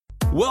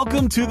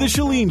Welcome to The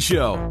Chalene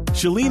Show.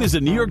 Chalene is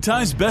a New York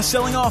Times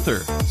bestselling author,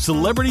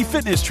 celebrity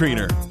fitness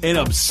trainer, and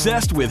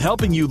obsessed with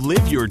helping you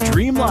live your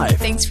dream life.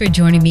 Thanks for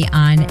joining me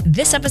on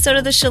this episode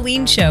of The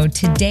Chalene Show.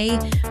 Today,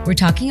 we're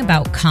talking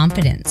about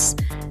confidence.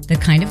 The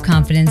kind of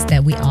confidence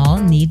that we all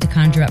need to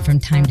conjure up from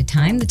time to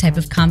time, the type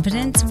of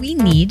confidence we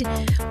need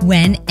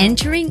when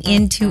entering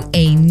into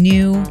a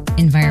new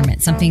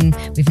environment, something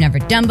we've never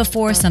done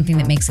before, something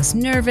that makes us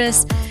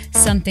nervous,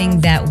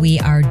 something that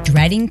we are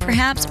dreading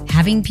perhaps,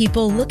 having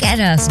people look at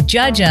us,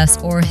 judge us,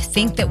 or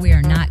think that we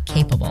are not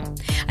capable.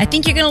 I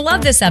think you're going to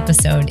love this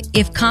episode.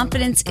 If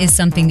confidence is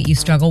something that you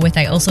struggle with,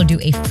 I also do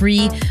a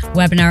free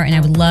webinar, and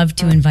I would love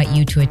to invite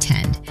you to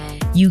attend.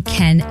 You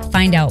can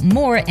find out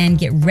more and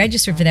get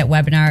registered for that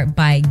webinar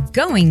by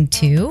going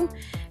to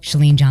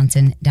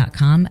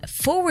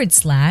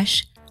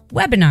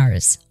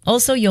chalenejohnson.com/webinars.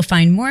 Also, you'll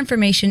find more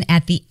information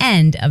at the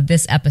end of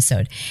this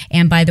episode.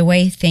 And by the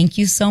way, thank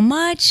you so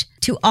much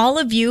to all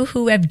of you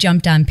who have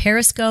jumped on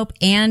Periscope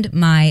and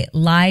my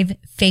live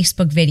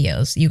Facebook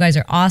videos. You guys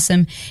are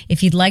awesome.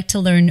 If you'd like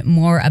to learn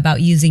more about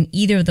using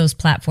either of those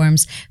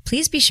platforms,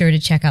 please be sure to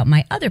check out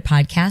my other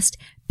podcast,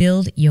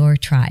 Build Your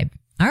Tribe.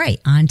 All right,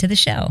 on to the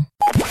show.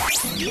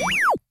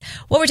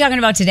 What we're talking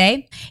about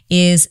today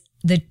is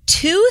the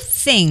 2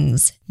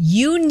 things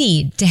you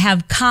need to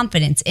have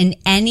confidence in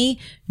any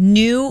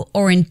new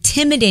or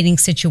intimidating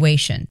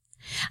situation.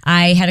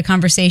 I had a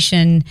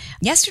conversation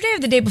yesterday or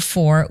the day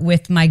before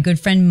with my good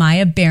friend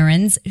Maya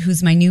Behrens,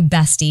 who's my new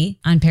bestie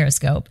on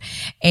Periscope.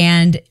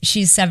 And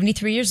she's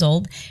 73 years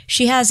old.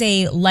 She has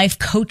a life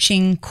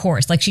coaching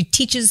course. Like, she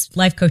teaches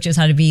life coaches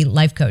how to be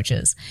life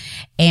coaches.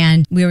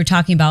 And we were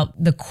talking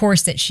about the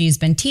course that she's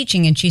been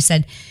teaching. And she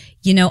said,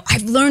 you know,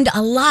 I've learned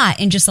a lot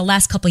in just the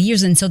last couple of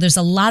years. And so there's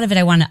a lot of it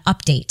I want to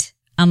update.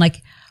 I'm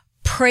like,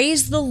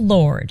 praise the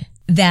Lord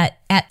that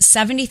at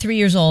 73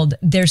 years old,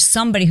 there's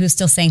somebody who's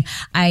still saying,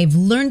 I've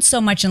learned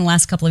so much in the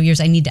last couple of years,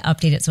 I need to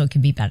update it so it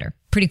can be better.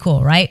 Pretty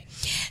cool, right?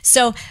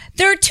 So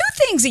there are 2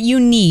 things that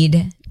you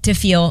need to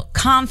feel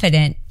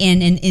confident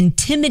in an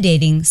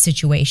intimidating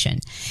situation.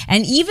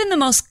 And even the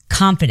most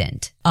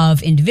confident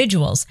of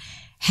individuals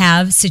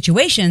have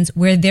situations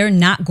where they're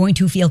not going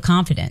to feel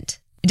confident.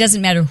 It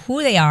doesn't matter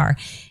who they are.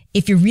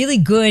 If you're really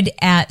good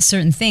at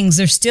certain things,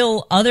 there's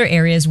still other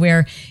areas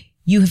where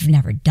you have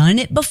never done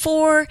it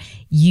before.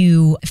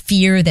 You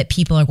fear that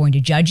people are going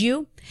to judge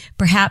you.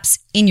 Perhaps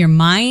in your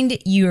mind,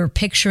 you're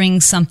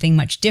picturing something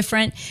much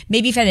different.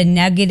 Maybe you've had a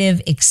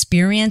negative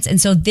experience. And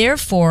so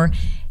therefore,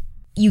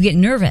 you get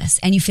nervous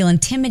and you feel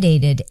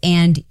intimidated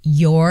and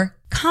your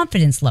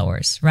confidence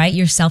lowers, right?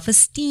 Your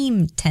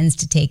self-esteem tends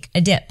to take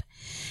a dip.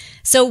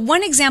 So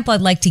one example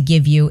I'd like to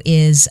give you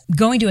is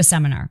going to a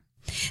seminar.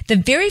 The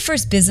very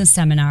first business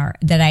seminar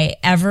that I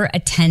ever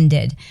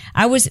attended,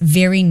 I was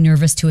very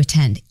nervous to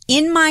attend.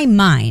 In my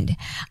mind,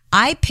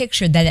 I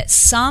pictured that at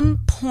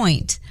some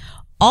point,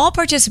 all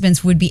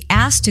participants would be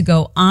asked to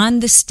go on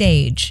the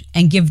stage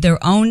and give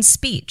their own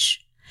speech.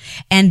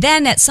 And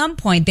then at some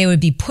point, they would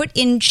be put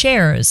in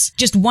chairs,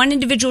 just one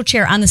individual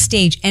chair on the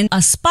stage, and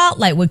a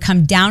spotlight would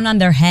come down on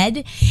their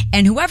head.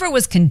 And whoever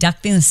was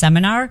conducting the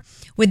seminar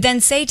would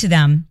then say to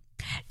them,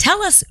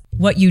 tell us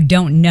what you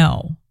don't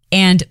know.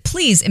 And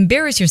please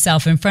embarrass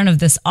yourself in front of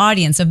this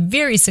audience of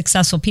very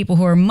successful people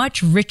who are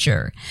much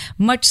richer,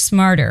 much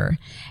smarter,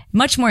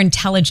 much more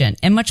intelligent,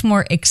 and much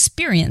more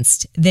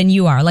experienced than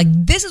you are. Like,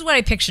 this is what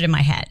I pictured in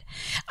my head.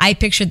 I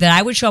pictured that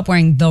I would show up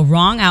wearing the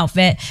wrong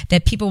outfit,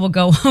 that people will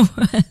go,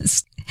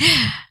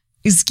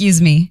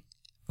 excuse me,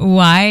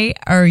 why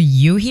are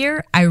you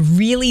here? I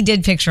really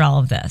did picture all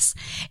of this.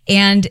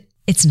 And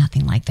it's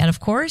nothing like that, of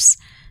course.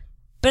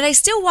 But I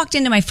still walked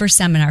into my first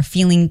seminar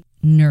feeling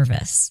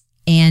nervous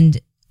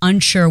and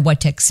unsure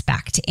what to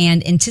expect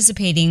and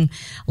anticipating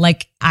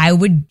like I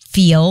would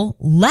feel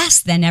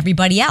less than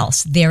everybody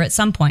else there at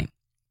some point.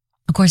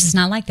 Of course, it's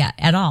not like that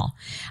at all.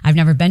 I've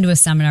never been to a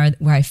seminar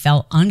where I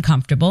felt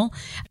uncomfortable.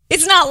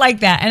 It's not like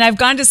that. And I've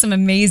gone to some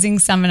amazing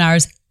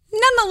seminars.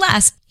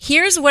 Nonetheless,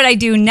 here's what I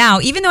do now.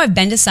 Even though I've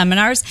been to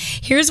seminars,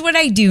 here's what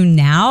I do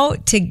now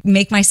to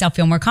make myself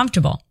feel more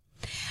comfortable.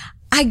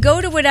 I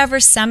go to whatever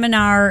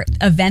seminar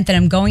event that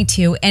I'm going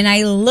to and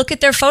I look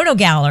at their photo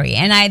gallery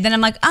and then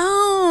I'm like,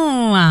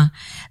 oh,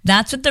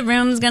 that's what the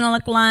room's going to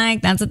look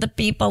like. That's what the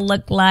people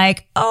look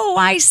like. Oh,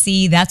 I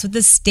see. That's what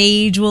the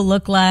stage will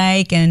look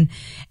like. And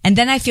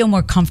then I feel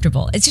more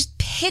comfortable. It's just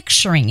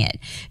picturing it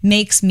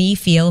makes me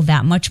feel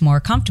that much more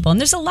comfortable. And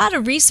there's a lot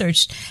of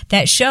research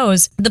that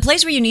shows the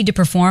place where you need to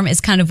perform is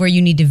kind of where you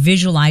need to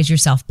visualize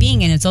yourself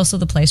being. And it's also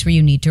the place where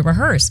you need to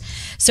rehearse.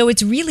 So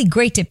it's really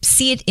great to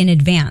see it in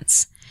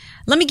advance.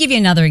 Let me give you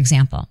another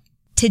example.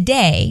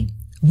 Today,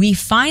 we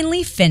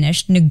finally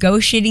finished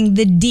negotiating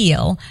the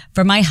deal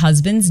for my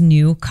husband's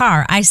new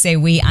car. I say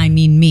we, I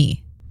mean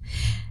me.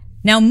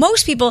 Now,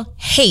 most people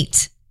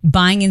hate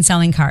buying and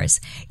selling cars.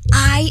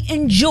 I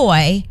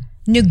enjoy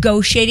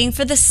negotiating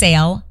for the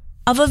sale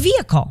of a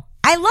vehicle.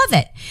 I love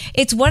it.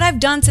 It's what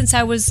I've done since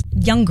I was a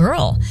young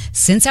girl.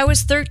 Since I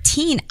was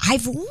 13,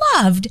 I've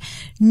loved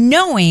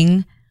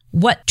knowing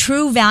what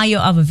true value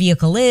of a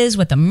vehicle is,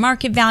 what the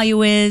market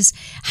value is,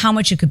 how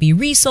much it could be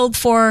resold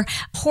for,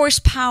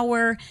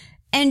 horsepower,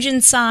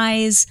 engine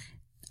size,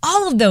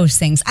 all of those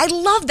things. I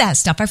love that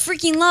stuff. I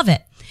freaking love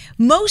it.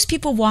 Most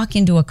people walk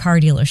into a car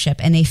dealership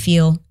and they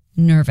feel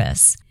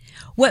nervous.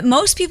 What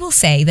most people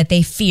say that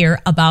they fear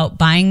about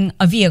buying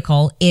a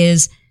vehicle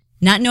is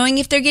not knowing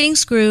if they're getting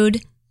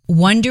screwed,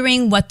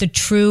 wondering what the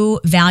true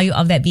value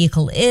of that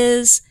vehicle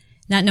is,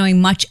 not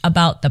knowing much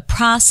about the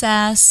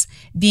process,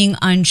 being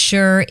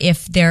unsure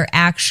if they're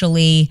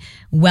actually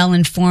well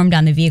informed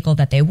on the vehicle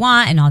that they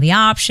want and all the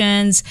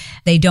options.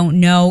 They don't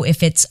know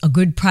if it's a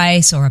good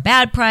price or a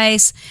bad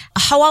price,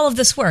 how all of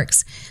this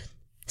works.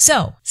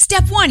 So,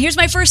 step one, here's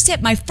my first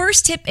tip. My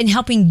first tip in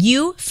helping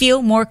you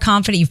feel more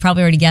confident, you've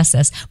probably already guessed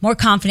this, more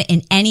confident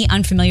in any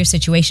unfamiliar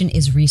situation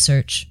is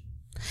research.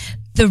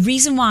 The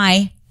reason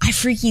why I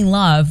freaking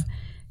love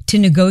to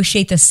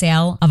negotiate the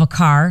sale of a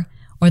car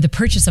or the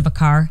purchase of a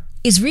car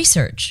is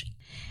research.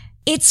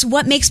 It's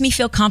what makes me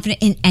feel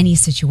confident in any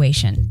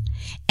situation.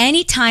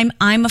 Anytime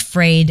I'm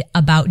afraid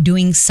about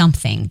doing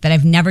something that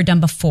I've never done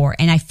before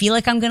and I feel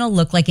like I'm going to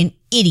look like an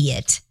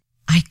idiot,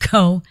 I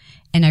go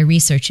and I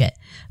research it.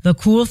 The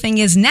cool thing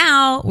is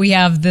now we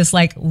have this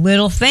like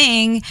little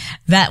thing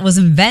that was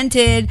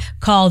invented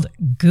called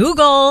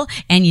Google,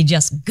 and you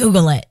just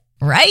Google it,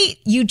 right?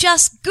 You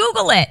just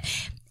Google it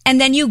and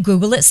then you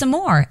Google it some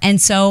more.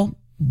 And so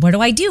what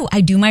do?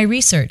 I do my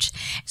research.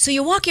 So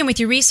you walk in with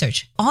your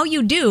research. All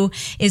you do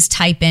is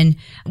type in,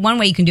 one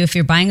way you can do if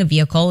you're buying a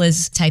vehicle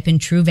is type in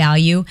true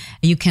value.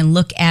 You can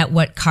look at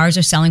what cars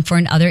are selling for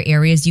in other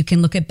areas. You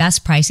can look at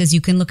best prices.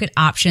 You can look at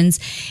options,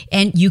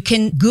 and you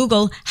can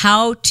Google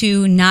how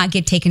to not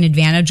get taken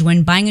advantage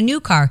when buying a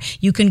new car.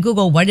 You can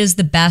Google what is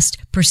the best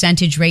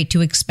percentage rate to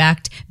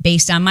expect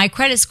based on my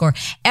credit score.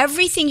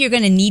 Everything you're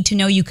going to need to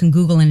know, you can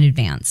Google in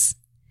advance.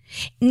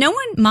 No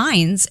one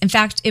minds. In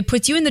fact, it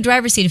puts you in the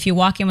driver's seat if you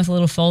walk in with a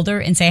little folder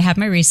and say, I have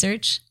my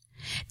research,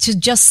 to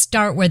just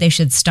start where they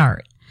should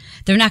start.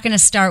 They're not going to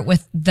start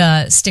with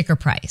the sticker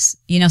price,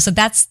 so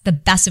that's the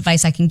best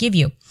advice I can give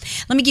you.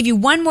 Let me give you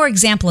one more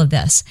example of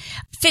this.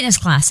 Fitness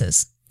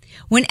classes.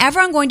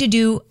 Whenever I'm going to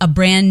do a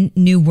brand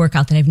new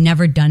workout that I've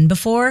never done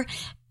before,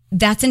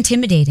 that's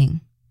intimidating.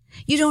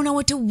 You don't know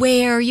what to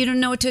wear. You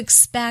don't know what to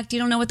expect. You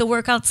don't know what the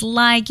workout's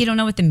like. You don't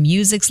know what the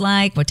music's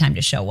like, what time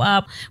to show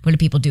up. What do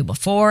people do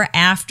before,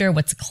 after?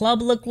 What's the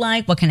club look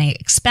like? What can I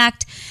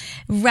expect?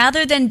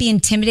 Rather than be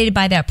intimidated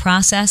by that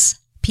process,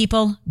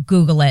 people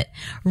Google it.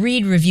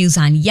 Read reviews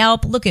on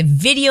Yelp. Look at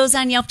videos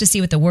on Yelp to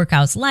see what the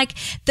workout's like.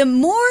 The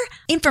more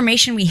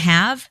information we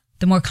have,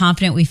 the more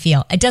confident we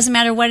feel. It doesn't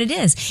matter what it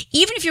is.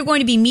 Even if you're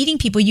going to be meeting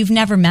people you've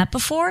never met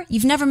before,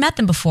 you've never met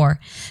them before.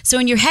 So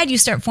in your head, you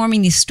start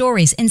forming these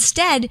stories.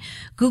 Instead,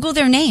 Google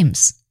their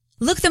names.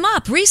 Look them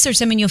up, research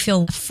them, and you'll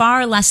feel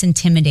far less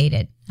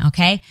intimidated.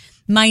 Okay?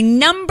 My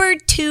number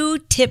 2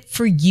 tip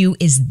for you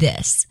is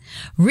this.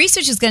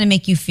 Research is going to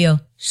make you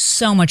feel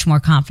so much more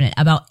confident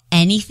about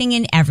anything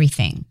and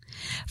everything.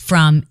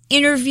 From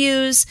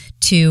interviews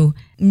to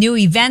new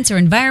events or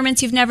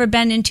environments you've never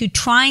been into,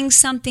 trying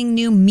something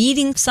new,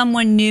 meeting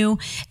someone new,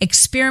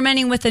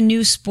 experimenting with a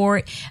new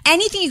sport,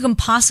 anything you can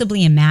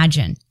possibly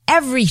imagine.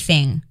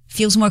 Everything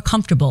feels more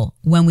comfortable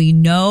when we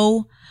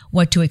know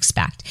what to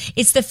expect.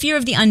 It's the fear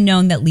of the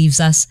unknown that leaves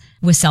us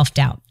with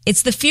self-doubt.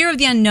 It's the fear of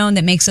the unknown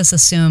that makes us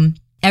assume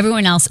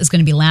everyone else is going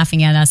to be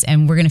laughing at us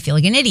and we're going to feel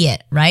like an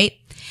idiot, right?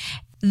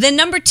 The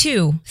number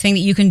 2 thing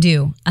that you can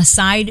do,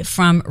 aside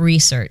from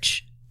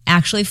research,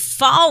 actually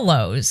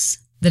follows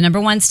the number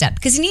 1 step,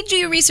 because you need to do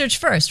your research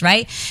first,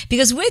 right?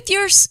 Because with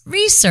your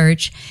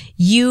research,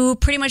 you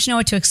pretty much know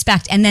what to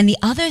expect. And then the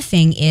other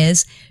thing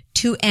is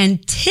to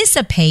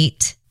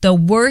anticipate the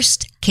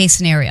worst case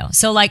scenario.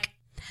 So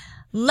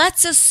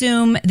let's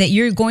assume that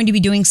you're going to be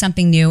doing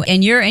something new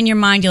and you're in your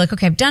mind, you're like,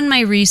 okay, I've done my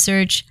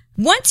research.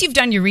 Once you've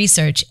done your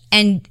research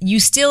and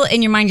you still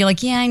in your mind, you're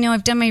like, yeah, I know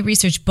I've done my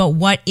research, but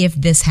what if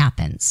this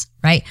happens,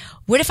 right?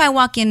 What if I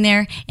walk in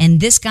there and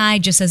this guy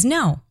just says,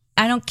 no,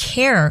 I don't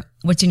care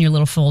what's in your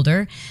little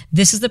folder.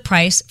 This is the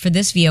price for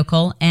this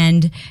vehicle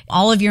and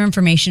all of your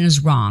information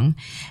is wrong.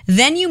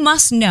 Then you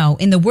must know,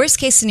 in the worst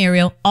case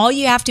scenario, all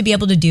you have to be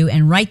able to do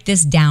and write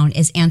this down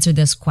is answer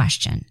this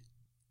question.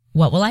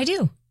 What will I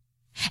do?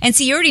 And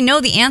so you already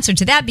know the answer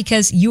to that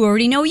because you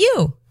already know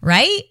you,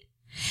 right?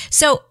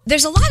 So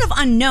there's a lot of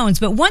unknowns,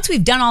 but once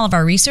we've done all of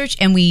our research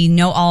and we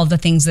know all of the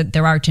things that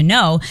there are to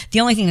know,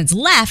 the only thing that's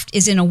left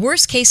is, in a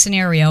worst case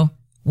scenario,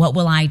 what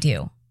will I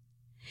do?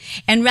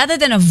 And rather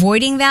than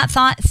avoiding that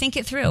thought, think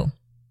it through,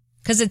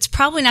 because it's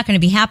probably not going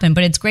to be happen,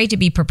 but it's great to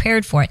be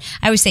prepared for it.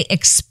 I would say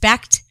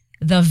expect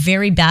the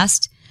very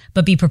best,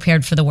 but be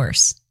prepared for the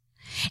worst.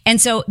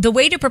 And so the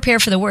way to prepare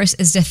for the worst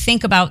is to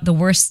think about the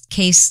worst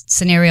case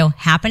scenario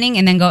happening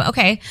and then go,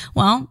 okay,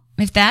 well,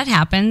 if that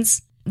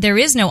happens, there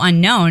is no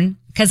unknown,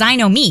 because I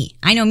know me.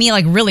 I know me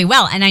like really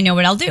well, and I know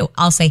what I'll do.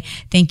 I'll say,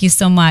 thank you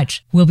so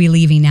much. We'll be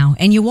leaving now.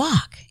 And you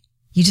walk.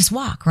 You just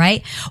walk,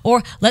 right?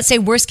 Or let's say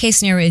worst case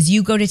scenario is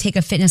you go to take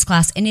a fitness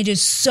class and it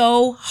is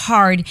so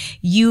hard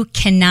you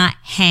cannot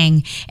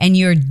hang and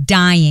you're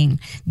dying.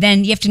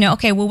 Then you have to know,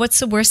 okay, well, what's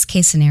the worst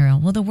case scenario?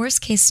 Well, the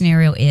worst case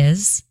scenario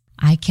is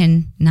I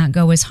can not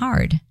go as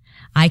hard.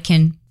 I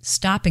can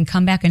stop and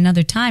come back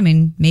another time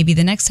and maybe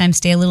the next time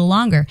stay a little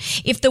longer.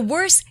 If the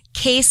worst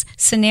case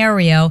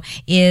scenario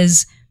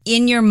is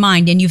in your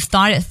mind and you've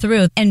thought it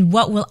through, and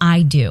what will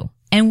I do?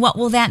 And what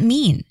will that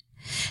mean?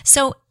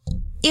 So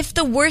if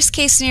the worst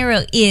case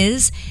scenario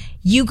is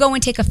you go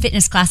and take a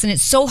fitness class and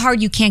it's so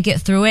hard you can't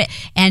get through it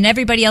and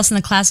everybody else in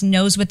the class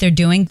knows what they're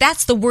doing,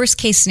 that's the worst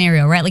case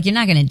scenario, right? Like you're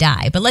not going to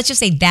die, but let's just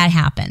say that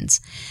happens.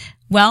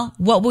 Well,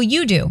 what will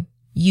you do?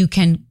 You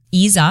can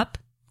ease up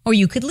or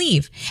you could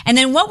leave. And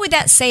then what would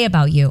that say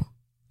about you?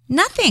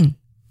 Nothing.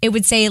 It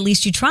would say at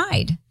least you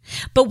tried.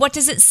 But what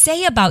does it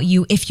say about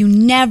you if you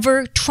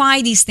never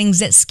try these things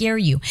that scare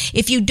you?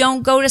 If you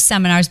don't go to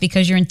seminars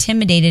because you're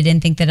intimidated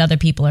and think that other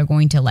people are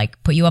going to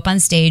like put you up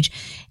on stage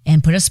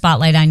and put a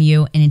spotlight on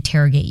you and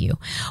interrogate you?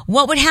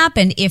 What would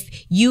happen if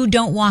you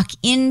don't walk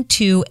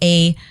into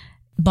a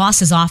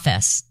boss's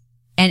office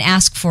and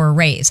ask for a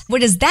raise?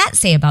 What does that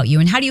say about you?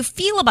 And how do you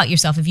feel about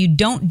yourself if you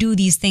don't do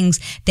these things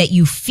that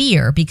you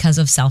fear because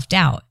of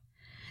self-doubt?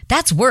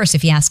 That's worse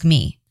if you ask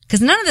me,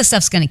 because none of this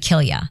stuff's going to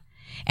kill you.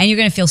 And you're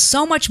going to feel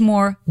so much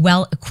more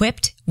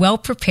well-equipped,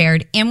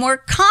 well-prepared, and more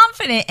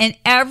confident in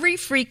every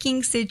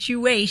freaking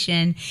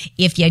situation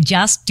if you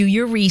just do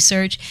your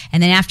research.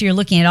 And then after you're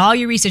looking at all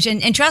your research,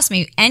 and trust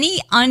me, any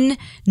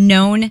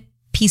unknown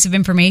piece of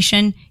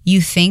information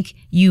you think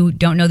you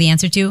don't know the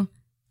answer to,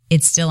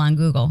 it's still on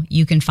Google.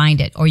 You can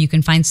find it, or you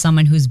can find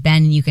someone who's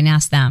been and you can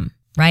ask them,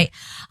 right?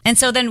 And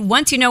so then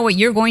once you know what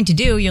you're going to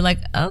do, you're like,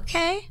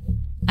 okay,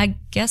 I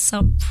guess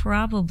I'll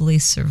probably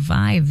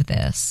survive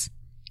this.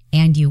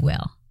 And you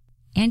will.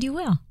 And you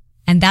will.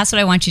 And that's what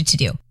I want you to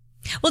do.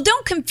 Well,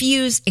 don't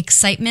confuse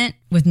excitement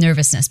with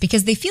nervousness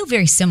because they feel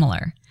very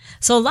similar.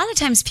 So a lot of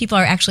times people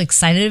are actually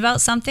excited about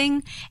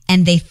something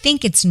and they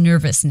think it's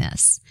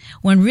nervousness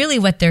when really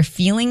what they're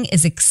feeling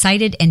is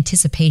excited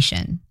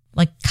anticipation,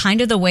 like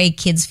kind of the way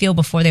kids feel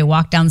before they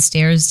walk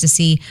downstairs to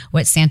see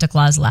what Santa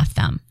Claus left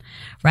them,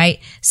 right?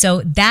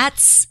 So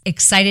that's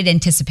excited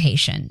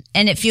anticipation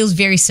and it feels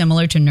very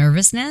similar to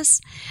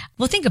nervousness.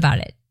 Well, think about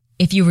it.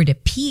 If you were to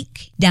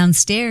peek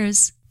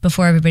downstairs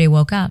before everybody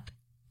woke up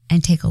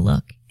and take a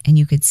look and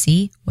you could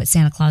see what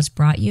Santa Claus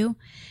brought you,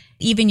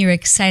 even your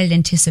excited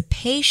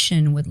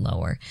anticipation would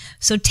lower.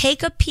 So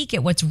take a peek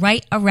at what's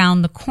right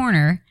around the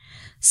corner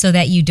so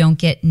that you don't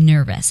get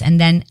nervous.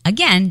 And then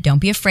again, don't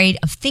be afraid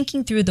of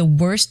thinking through the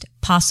worst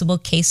possible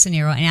case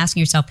scenario and asking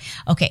yourself,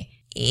 okay,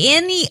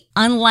 in the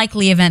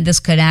unlikely event this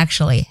could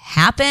actually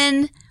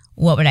happen,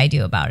 what would I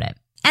do about it?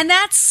 And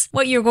that's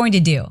what you're going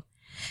to do.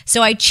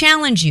 So I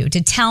challenge you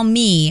to tell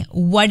me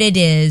what it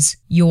is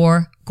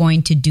you're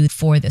going to do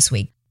for this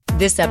week.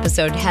 This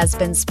episode has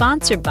been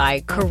sponsored by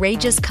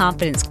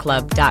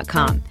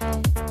CourageousConfidenceClub.com.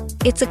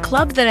 It's a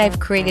club that I've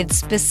created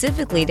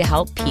specifically to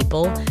help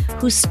people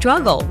who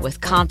struggle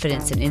with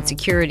confidence and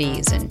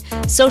insecurities and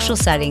social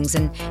settings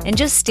and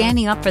just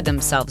standing up for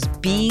themselves,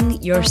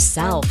 being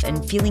yourself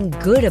and feeling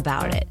good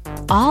about it.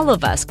 All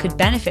of us could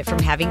benefit from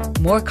having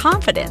more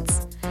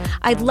confidence.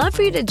 I'd love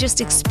for you to just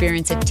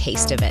experience a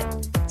taste of it.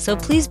 So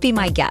please be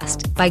my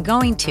guest by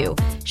going to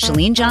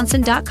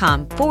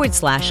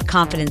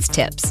ChaleneJohnson.com/confidence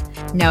tips.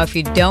 Now, if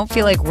you don't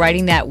feel like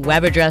writing that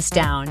web address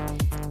down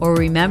or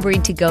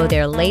remembering to go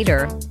there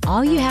later,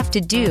 all you have to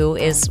do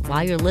is,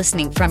 while you're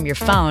listening from your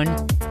phone,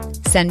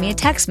 send me a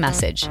text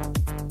message.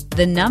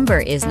 The number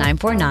is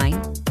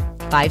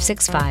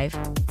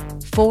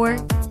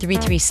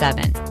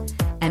 949-565-4337,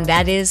 and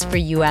that is for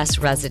U.S.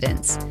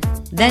 residents.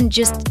 Then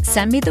just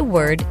send me the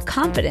word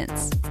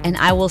confidence, and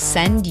I will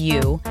send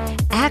you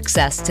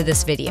access to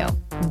this video.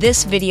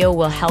 This video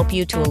will help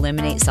you to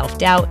eliminate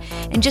self-doubt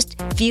and just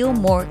feel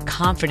more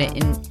confident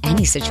in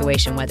any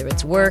situation, whether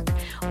it's work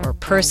or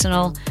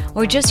personal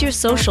or just your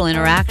social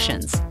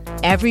interactions.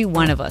 Every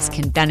one of us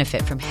can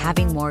benefit from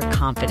having more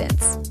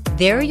confidence.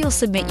 There you'll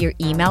submit your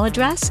email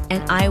address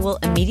and I will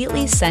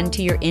immediately send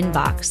to your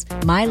inbox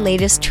my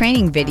latest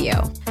training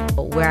video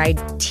where I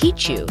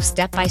teach you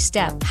step by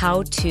step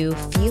how to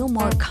feel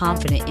more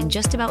confident in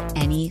just about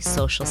any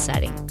social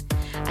setting.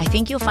 I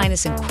think you'll find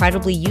this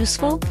incredibly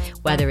useful,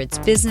 whether it's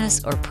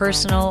business or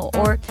personal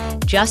or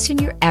just in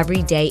your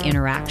everyday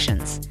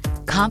interactions.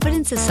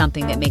 Confidence is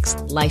something that makes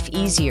life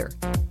easier.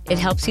 It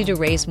helps you to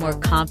raise more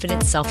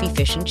confident,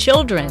 self-efficient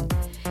children.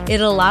 It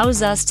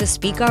allows us to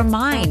speak our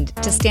mind,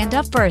 to stand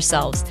up for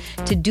ourselves,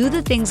 to do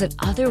the things that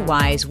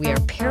otherwise we are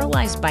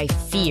paralyzed by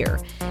fear,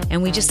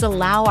 and we just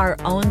allow our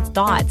own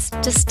thoughts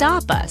to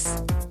stop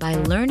us. By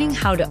learning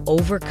how to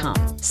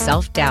overcome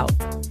self-doubt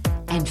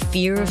and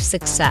fear of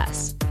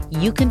success,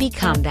 you can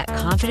become that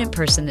confident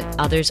person that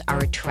others are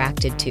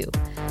attracted to.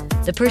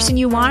 The person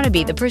you want to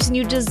be, the person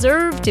you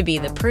deserve to be,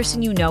 the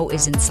person you know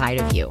is inside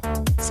of you.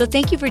 So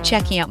thank you for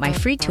checking out my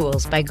free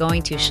tools by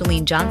going to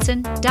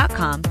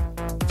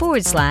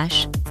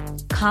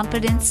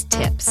ChaleneJohnson.com/confidence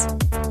tips.